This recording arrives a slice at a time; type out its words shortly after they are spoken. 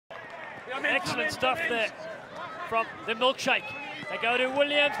Excellent stuff there from the milkshake. They go to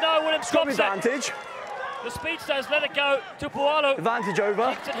Williams. No, Williams stops advantage. it. The speedsters let it go to Pualo. Advantage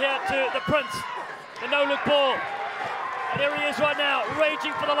over. Kicks it here to the Prince. The no-look ball. And here he is right now,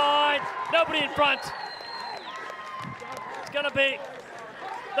 raging for the line. Nobody in front. It's going to be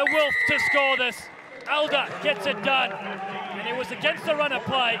the Wolf to score this. Elder gets it done. And it was against the runner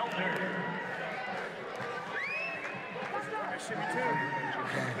play.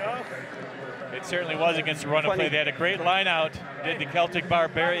 It certainly was against the run of play. They had a great line out, did the Celtic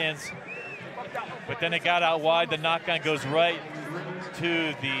Barbarians. But then it got out wide. The knock-on goes right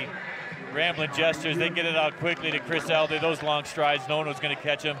to the Ramblin Jesters. They get it out quickly to Chris Elder. Those long strides, no one was going to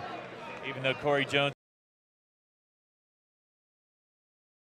catch him, even though Corey Jones